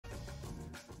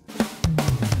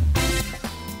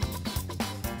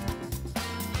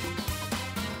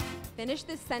Finish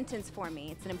this sentence for me.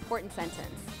 It's an important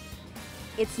sentence.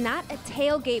 It's not a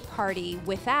tailgate party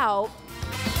without...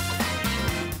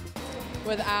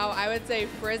 Without, I would say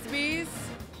Frisbees,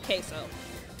 queso.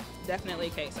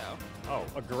 Definitely queso. Oh,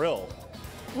 a grill.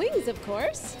 Wings, of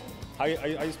course. How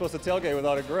are you supposed to tailgate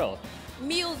without a grill?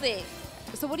 Music.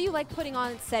 So what do you like putting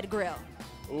on said grill?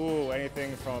 Ooh,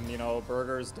 anything from,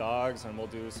 burgers, dogs, and we'll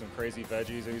do some crazy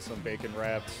veggies, maybe some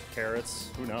bacon-wrapped carrots.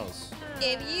 Who knows?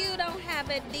 If you don't have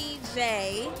a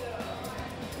DJ,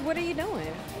 what are you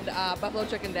doing? Buffalo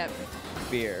chicken dip.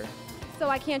 Beer. So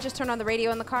I can't just turn on the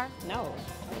radio in the car? No.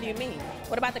 What do you mean?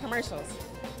 What about the commercials?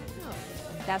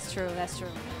 That's true, that's true.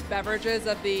 Beverages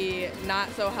of the not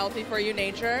so healthy for you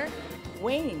nature.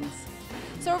 Wings.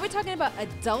 So are we talking about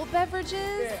adult beverages?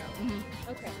 Yeah.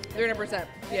 Mm-hmm. Okay. 300%.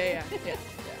 Yeah.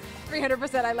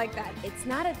 300%, I like that. It's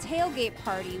not a tailgate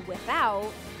party without...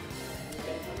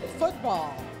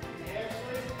 Football.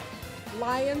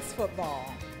 Lions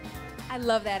football. I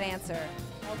love that answer.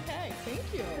 Okay, thank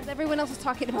you. Because everyone else is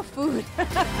talking about food.